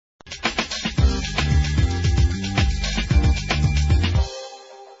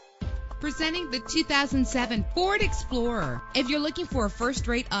Presenting the 2007 Ford Explorer. If you're looking for a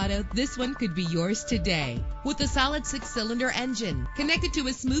first-rate auto, this one could be yours today. With a solid 6-cylinder engine connected to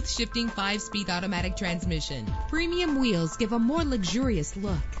a smooth shifting 5-speed automatic transmission, premium wheels give a more luxurious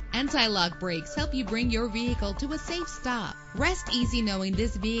look. Anti-lock brakes help you bring your vehicle to a safe stop. Rest easy knowing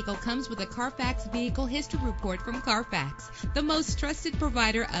this vehicle comes with a Carfax Vehicle History Report from Carfax, the most trusted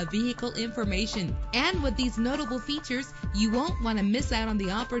provider of vehicle information. And with these notable features, you won't want to miss out on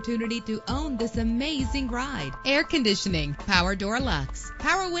the opportunity to own this amazing ride. Air conditioning, power door locks,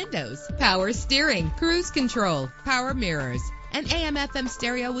 power windows, power steering, cruise control, power mirrors, an AM/FM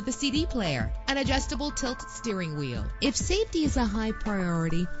stereo with a CD player, an adjustable tilt steering wheel. If safety is a high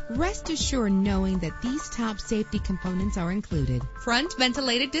priority, rest assured knowing that these top safety components are included: front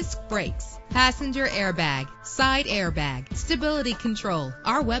ventilated disc brakes, passenger airbag, side airbag, stability control.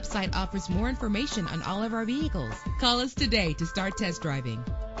 Our website offers more information on all of our vehicles. Call us today to start test driving.